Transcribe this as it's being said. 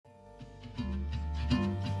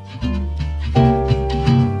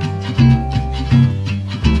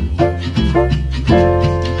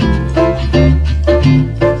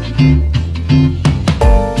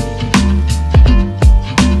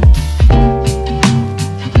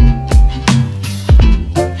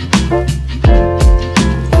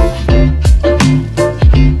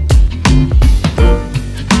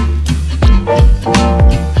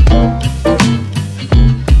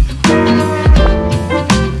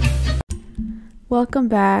Welcome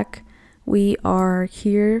back. We are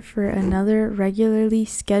here for another regularly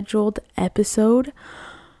scheduled episode.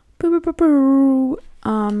 We're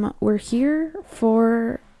here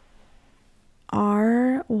for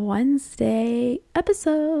our Wednesday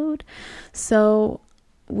episode. So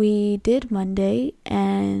we did Monday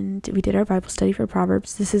and we did our Bible study for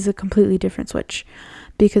Proverbs. This is a completely different switch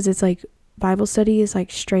because it's like Bible study is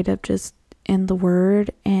like straight up just in the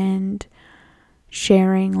Word and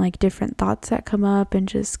sharing like different thoughts that come up and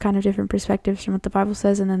just kind of different perspectives from what the Bible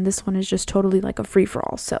says. And then this one is just totally like a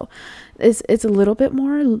free-for-all, so it's a little bit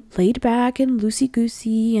more laid back and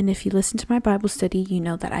loosey-goosey. And if you listen to my Bible study, you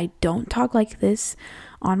know that I don't talk like this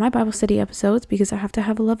on my Bible study episodes because I have to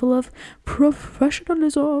have a level of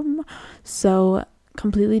professionalism. So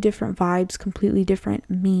completely different vibes, completely different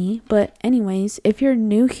me. But anyways, if you're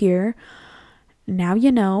new here, now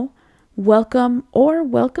you know. Welcome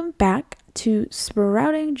back to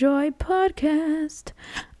Sprouting Joy Podcast.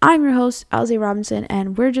 I'm your host, Alzay Robinson,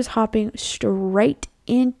 and we're just hopping straight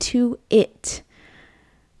into it.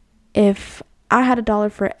 If I had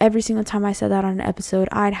 $1 for every single time I said that on an episode,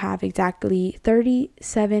 I'd have exactly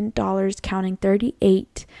 $37, counting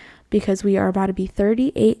 38, because we are about to be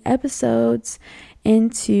 38 episodes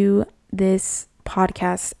into this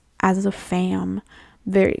podcast as a fam.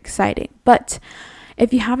 Very exciting. But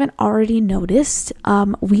if you haven't already noticed,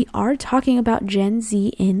 we are talking about Gen Z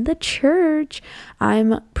in the church.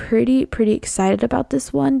 I'm pretty excited about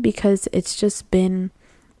this one because it's been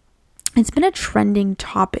a trending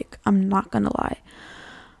topic. I'm not gonna lie.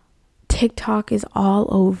 TikTok is all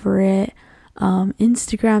over it.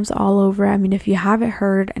 Instagram's all over it. I mean, if you haven't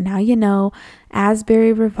heard, now you know.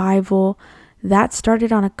 Asbury Revival, that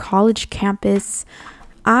started on a college campus.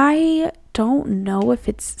 I don't know if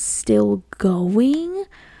it's still going.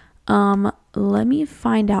 Let me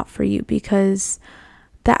find out for you, because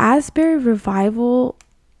the Asbury Revival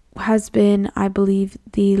has been, I believe,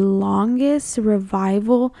 the longest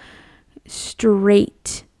revival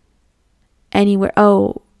straight anywhere.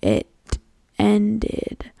 Oh, it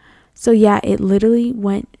ended. So yeah, it literally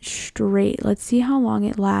went straight. Let's see how long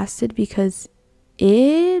it lasted, because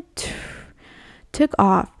it took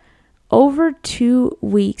off over 2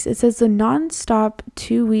 weeks. It says the non-stop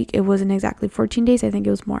 2 week, it wasn't exactly 14 days, I think it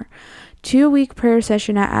was more, 2-week prayer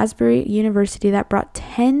session at Asbury University that brought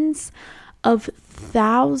tens of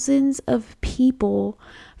thousands of people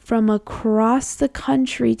from across the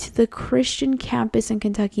country to the Christian campus in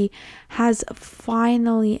Kentucky has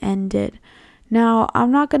finally ended. Now,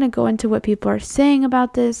 I'm not going to go into what people are saying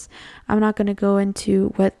about this. I'm not going to go into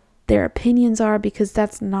what their opinions are, because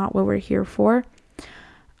that's not what we're here for.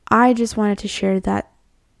 I just wanted to share that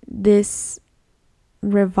this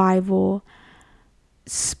revival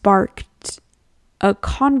sparked a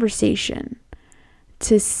conversation,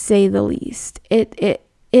 to say the least. It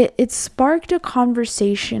sparked a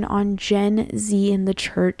conversation on Gen Z in the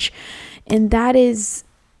church, and that is,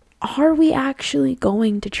 are we actually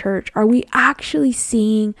going to church? Are we actually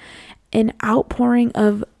seeing an outpouring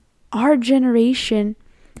of our generation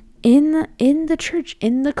in the church,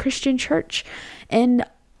 in the Christian church? And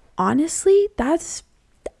honestly, that's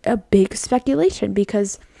a big speculation,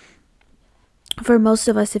 because for most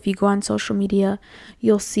of us, if you go on social media,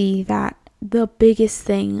 you'll see that the biggest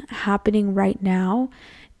thing happening right now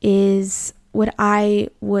is what I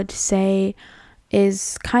would say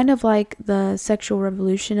is kind of like the sexual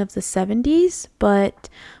revolution of the 70s, but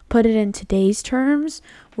put it in today's terms,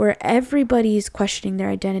 where everybody's questioning their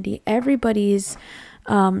identity. Everybody's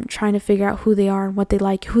trying to figure out who they are and what they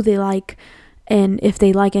like, who they like, and if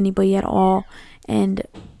they like anybody at all. And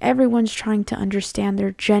everyone's trying to understand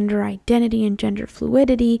their gender identity and gender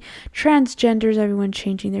fluidity. Transgenders, everyone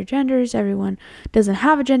changing their genders, everyone doesn't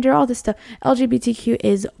have a gender, all this stuff. LGBTQ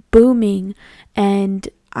is booming, and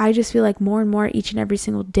I just feel like more and more each and every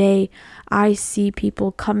single day I see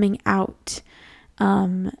people coming out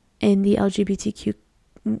in the LGBTQ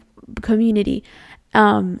community.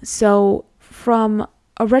 So from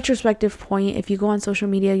a retrospective point, if you go on social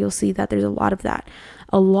media, you'll see that there's a lot of that.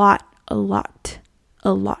 A lot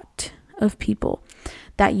of people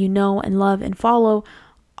that you know and love and follow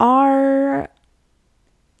are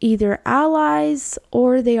either allies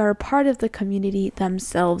or they are part of the community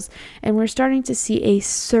themselves. And we're starting to see a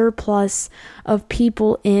surplus of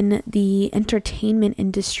people in the entertainment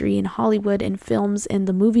industry, in Hollywood, in films, in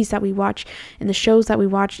the movies that we watch, in the shows that we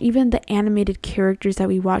watch, even the animated characters that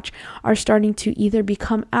we watch are starting to either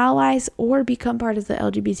become allies or become part of the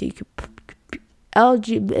LGBTQ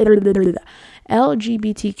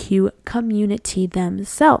community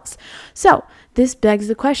themselves. So this begs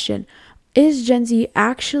the question, Is Gen Z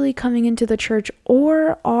actually coming into the church,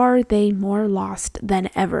 or are they more lost than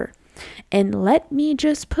ever? And let me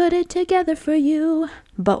just put it together for you.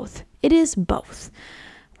 Both. It is both.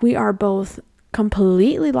 We are both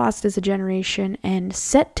completely lost as a generation and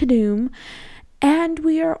set to doom. And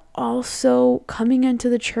we are also coming into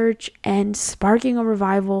the church and sparking a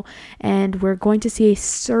revival. And we're going to see a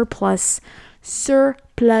surplus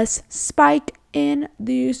spike in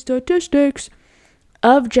the statistics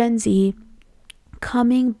of Gen Z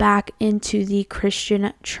coming back into the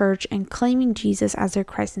Christian church and claiming Jesus as their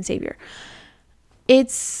Christ and Savior.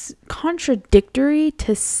 It's contradictory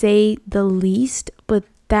to say the least, but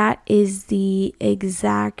that is the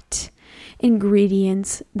exact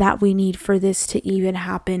ingredients that we need for this to even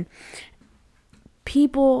happen.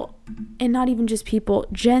 People, and not even just people,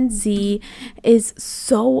 Gen Z is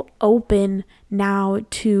so open now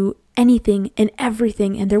to anything and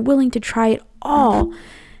everything, and they're willing to try it all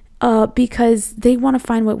because they want to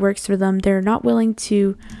find what works for them. They're not willing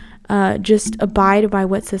to just abide by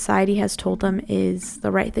what society has told them is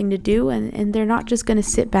the right thing to do, and they're not just going to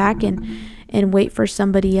sit back and wait for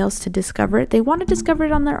somebody else to discover it. They want to discover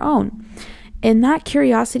it on their own. And that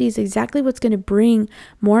curiosity is exactly what's going to bring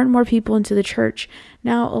more and more people into the church.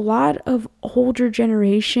 Now, a lot of the older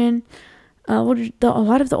generation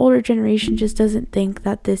just doesn't think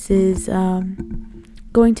that this is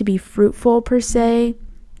going to be fruitful per se.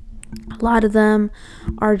 A lot of them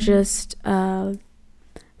are just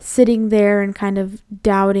sitting there and kind of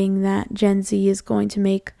doubting that Gen Z is going to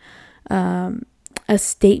make a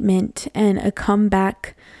statement and a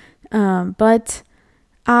comeback. But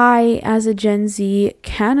I, as a Gen Z,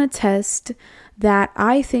 can attest that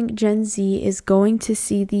I think Gen Z is going to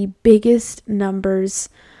see the biggest numbers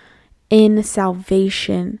in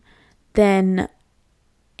salvation than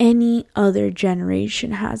any other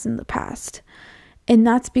generation has in the past. And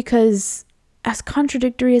that's because, as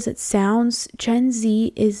contradictory as it sounds, Gen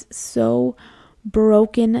Z is so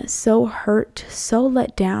broken, so hurt, so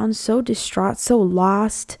let down, so distraught, so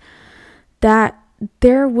lost, that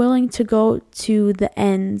they're willing to go to the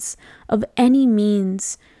ends of any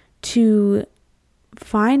means to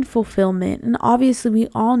find fulfillment. And obviously we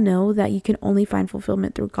all know that you can only find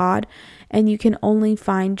fulfillment through God, and you can only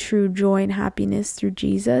find true joy and happiness through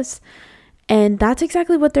Jesus. And that's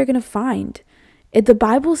exactly what they're going to find. The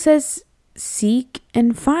Bible says seek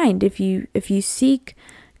and find. If you seek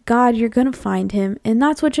God, you're going to find him. And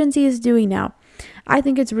that's what Gen Z is doing now. I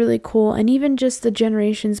think it's really cool. And even just the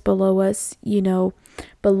generations below us,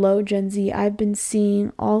 below Gen Z, I've been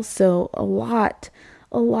seeing also a lot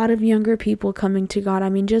of younger people coming to God. I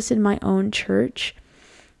mean, just in my own church,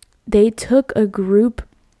 they took a group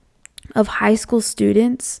of high school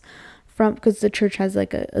students because the church has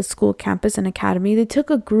like a school campus and academy. They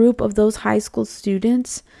took a group of those high school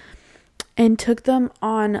students and took them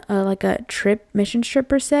on a mission trip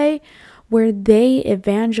per se, where they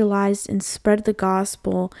evangelized and spread the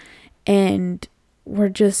gospel and were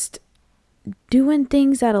just doing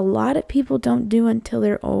things that a lot of people don't do until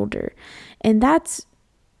they're older. And that's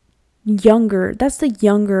the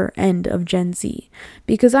younger end of Gen Z,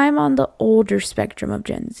 because I'm on the older spectrum of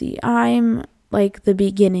Gen Z. I'm like the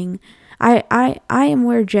beginning. I am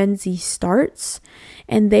where Gen Z starts,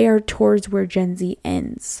 and they are towards where Gen Z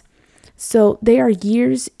ends. So they are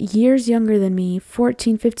years younger than me,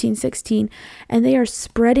 14, 15, 16, and they are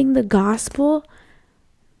spreading the gospel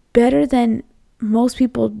better than most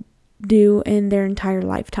people do in their entire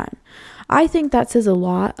lifetime. I think that says a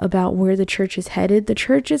lot about where the church is headed. The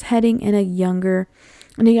church is heading in a younger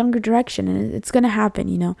direction, and it's going to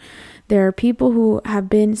happen. There are people who have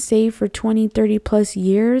been saved for 20, 30 plus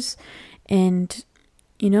years, and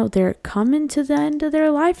they're coming to the end of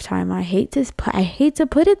their lifetime. I hate to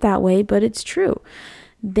put it that way, but it's true.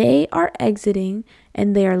 They are exiting,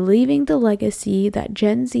 and they are leaving the legacy that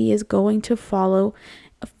Gen Z is going to follow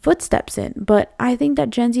footsteps in. But I think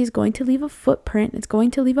that Gen Z is going to leave a footprint. It's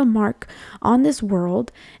going to leave a mark on this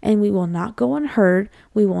world, and we will not go unheard.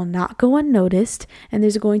 We will not go unnoticed. And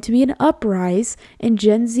there's going to be an uprise in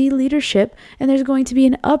Gen Z leadership, and there's going to be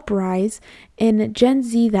an uprise in Gen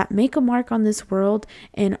Z that make a mark on this world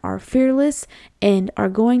and are fearless and are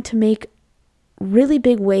going to make really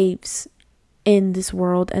big waves in this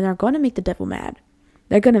world, and are going to make the devil mad.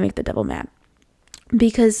 They're going to make the devil mad,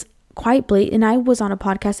 because quite blatant. And I was on a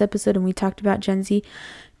podcast episode and we talked about Gen Z.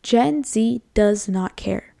 Gen Z does not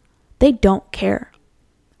care. They don't care.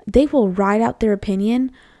 They will ride out their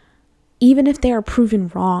opinion even if they are proven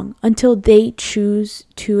wrong until they choose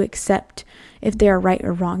to accept if they are right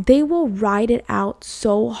or wrong. They will ride it out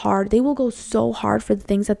so hard. They will go so hard for the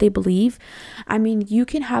things that they believe. I mean, you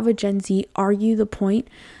can have a Gen Z argue the point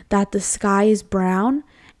that the sky is brown,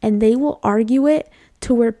 and they will argue it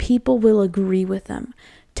to where people will agree with them.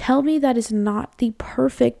 Tell me that is not the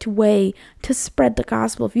perfect way to spread the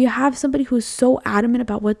gospel. If you have somebody who is so adamant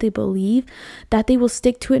about what they believe that they will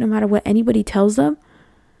stick to it no matter what anybody tells them,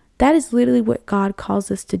 that is literally what God calls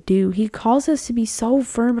us to do. He calls us to be so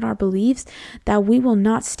firm in our beliefs that we will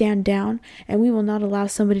not stand down and we will not allow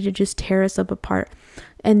somebody to just tear us up apart.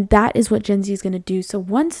 And that is what Gen Z is going to do. So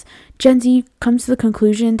once Gen Z comes to the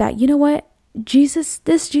conclusion that, you know what,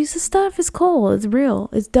 this Jesus stuff is cool, it's real,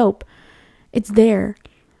 it's dope, it's there,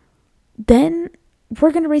 then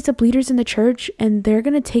we're going to raise up leaders in the church, and they're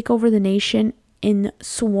going to take over the nation in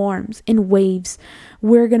swarms, in waves.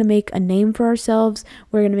 We're going to make a name for ourselves.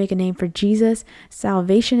 We're going to make a name for Jesus.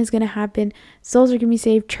 Salvation is going to happen. Souls are going to be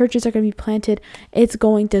saved. Churches are going to be planted. It's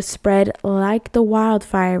going to spread like the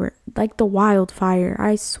wildfire,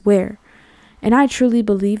 I swear. And I truly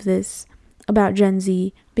believe this about Gen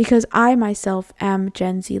Z, because I myself am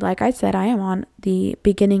Gen Z. Like I said, I am on the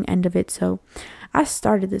beginning end of it. So I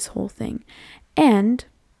started this whole thing. And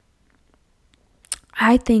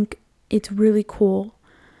I think it's really cool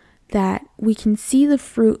that we can see the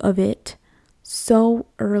fruit of it so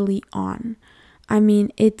early on. I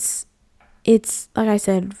mean, it's like I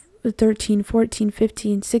said, 13, 14,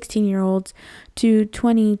 15, 16-year-olds to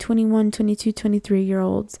 20, 21, 22,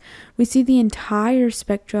 23-year-olds. We see the entire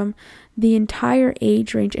spectrum, the entire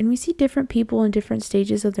age range, and we see different people in different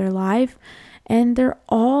stages of their life, and they're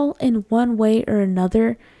all in one way or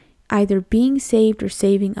another either being saved or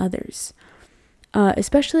saving others.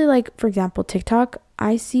 Especially like, for example, TikTok,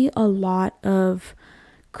 I see a lot of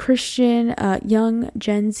Christian, young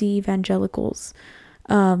Gen Z evangelicals.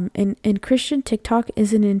 And Christian TikTok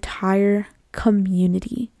is an entire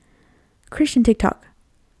community. Christian TikTok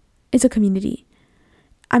is a community.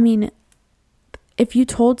 I mean, if you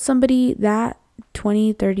told somebody that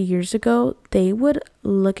 20, 30 years ago, they would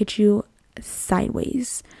look at you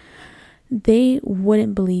sideways. They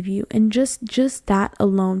wouldn't believe you. And just that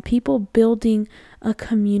alone, people building a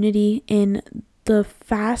community in the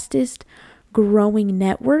fastest growing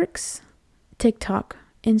networks, TikTok,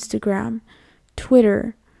 Instagram,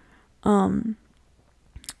 Twitter,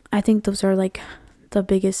 I think those are like the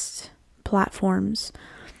biggest platforms.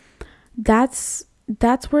 That's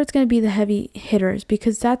where it's going to be the heavy hitters,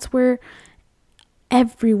 because that's where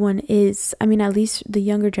everyone is. I mean, at least the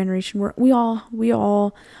younger generation, we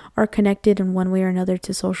all are connected in one way or another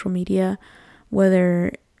to social media,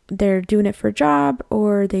 whether they're doing it for a job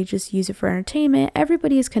or they just use it for entertainment.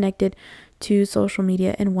 Everybody is connected to social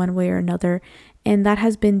media in one way or another, and that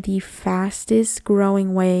has been the fastest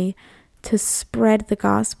growing way to spread the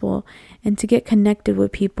gospel and to get connected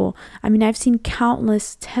with people. I mean, I've seen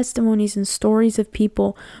countless testimonies and stories of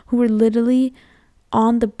people who were literally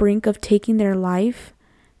on the brink of taking their life,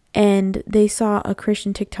 and they saw a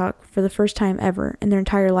Christian TikTok for the first time ever in their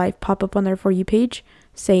entire life pop up on their For You page,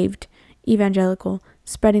 saved, evangelical,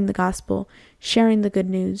 spreading the gospel, sharing the good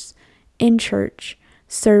news, in church,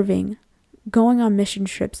 serving, going on mission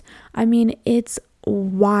trips. I mean, it's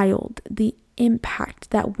wild, the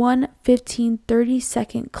impact that one 15,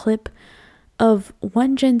 30-second clip of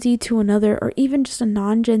one Gen Z to another, or even just a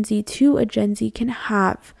non-Gen Z to a Gen Z, can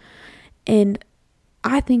have. And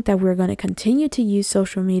I think that we're going to continue to use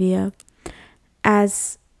social media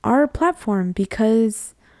as our platform,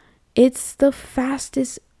 because it's the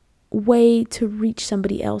fastest way to reach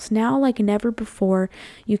somebody else. Now, like never before,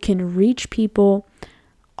 you can reach people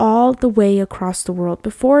all the way across the world.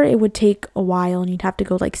 Before, it would take a while, and you'd have to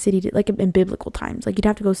go like city to, like in biblical times, like you'd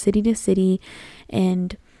have to go city to city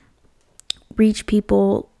and reach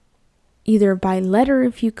people either by letter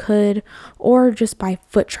if you could, or just by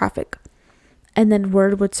foot traffic. And then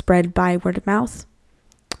word would spread by word of mouth.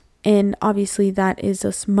 And obviously that is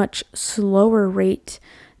a much slower rate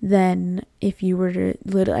than if you were to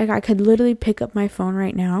like, I could literally pick up my phone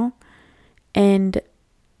right now and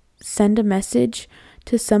send a message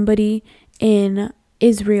to somebody in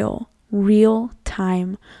Israel, real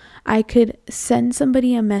time. I could send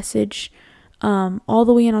somebody a message all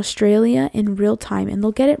the way in Australia in real time, and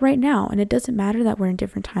they'll get it right now. And it doesn't matter that we're in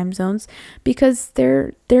different time zones, because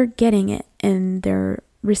they're getting it and they're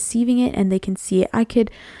receiving it and they can see it. I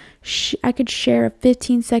could share a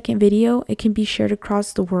 15-second video. It can be shared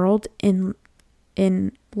across the world in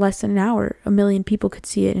less than an hour. 1 million people could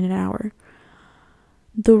see it in an hour.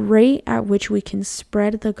 The rate at which we can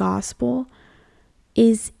spread the gospel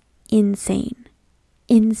is insane.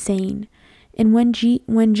 And when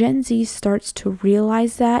Gen Z starts to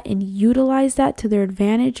realize that and utilize that to their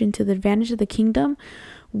advantage and to the advantage of the kingdom,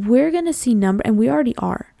 we're going to see and we already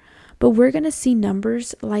are, but we're going to see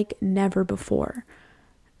numbers like never before.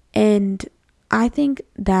 And I think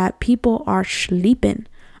that people are sleeping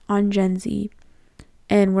on Gen Z.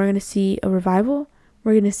 And we're going to see a revival.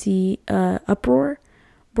 We're going to see a uproar.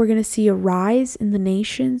 We're going to see a rise in the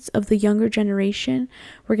nations of the younger generation.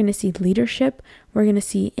 We're going to see leadership. We're going to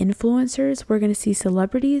see influencers. We're going to see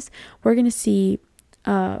celebrities. We're going to see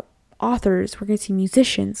authors. We're going to see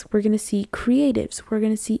musicians. We're going to see creatives. We're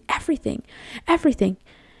going to see everything.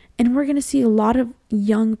 And we're going to see a lot of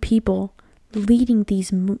young people leading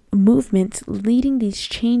these movements, leading these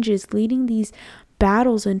changes, leading these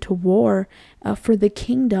battles into war for the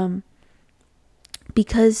kingdom,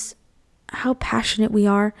 because how passionate we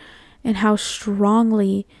are and how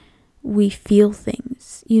strongly we feel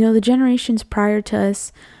things. You know, the generations prior to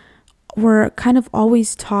us were kind of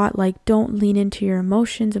always taught, like, don't lean into your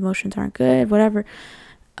emotions. Emotions aren't good, whatever.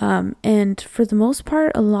 And for the most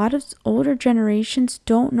part, a lot of older generations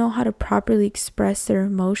don't know how to properly express their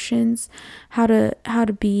emotions, how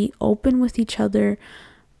to be open with each other.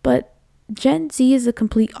 But Gen Z is the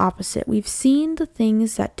complete opposite. We've seen the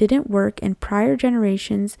things that didn't work in prior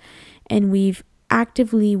generations, and we've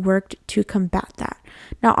actively worked to combat that.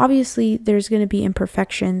 Now, obviously, there's going to be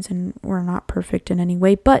imperfections, and we're not perfect in any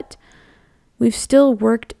way, but we've still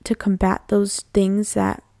worked to combat those things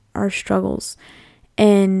that are struggles.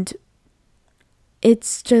 And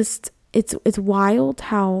it's wild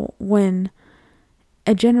how when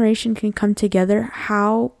a generation can come together,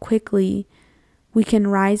 how quickly we can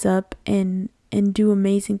rise up and do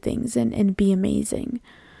amazing things and be amazing.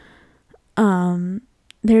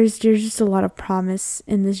 There's just a lot of promise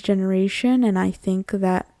in this generation, and I think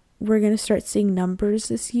that we're going to start seeing numbers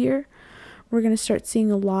this year. We're going to start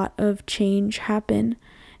seeing a lot of change happen,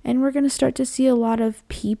 and we're going to start to see a lot of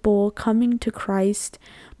people coming to Christ,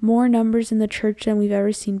 more numbers in the church than we've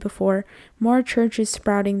ever seen before, more churches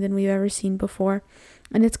sprouting than we've ever seen before.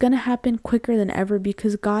 And it's going to happen quicker than ever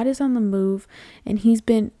because God is on the move, and he's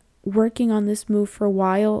been working on this move for a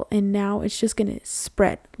while, and now it's just going to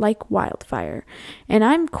spread like wildfire. And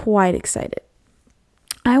I'm quite excited.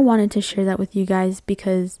 I wanted to share that with you guys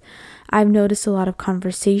because I've noticed a lot of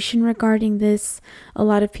conversation regarding this, a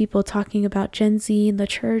lot of people talking about Gen Z in the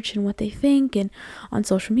church and what they think, and on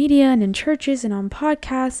social media and in churches and on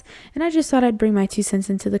podcasts. And I just thought I'd bring my 2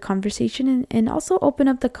 cents into the conversation and also open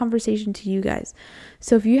up the conversation to you guys.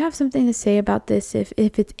 So if you have something to say about this, if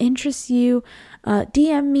it interests you,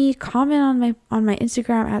 DM me, comment on my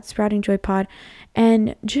Instagram at SproutingJoyPod,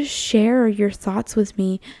 and just share your thoughts with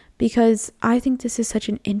me, because I think this is such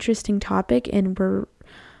an interesting topic, and we're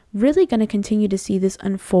really going to continue to see this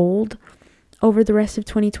unfold over the rest of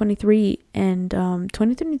 2023. And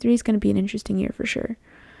 2023 is going to be an interesting year for sure.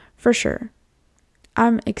 For sure.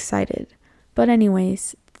 I'm excited. But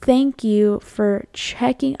anyways, thank you for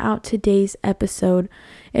checking out today's episode.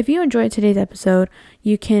 If you enjoyed today's episode,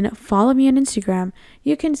 you can follow me on Instagram.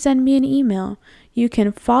 You can send me an email. You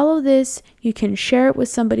can follow this. You can share it with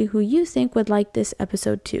somebody who you think would like this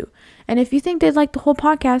episode too. And if you think they'd like the whole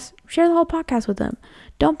podcast, share the whole podcast with them.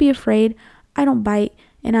 Don't be afraid. I don't bite,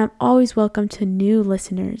 and I'm always welcome to new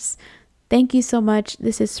listeners. Thank you so much.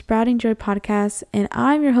 This is Sprouting Joy Podcast, and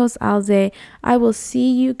I'm your host, Alze. I will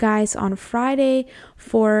see you guys on Friday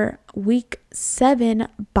for week 7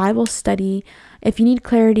 Bible study. If you need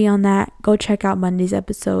clarity on that, go check out Monday's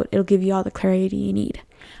episode. It'll give you all the clarity you need.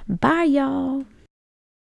 Bye, y'all.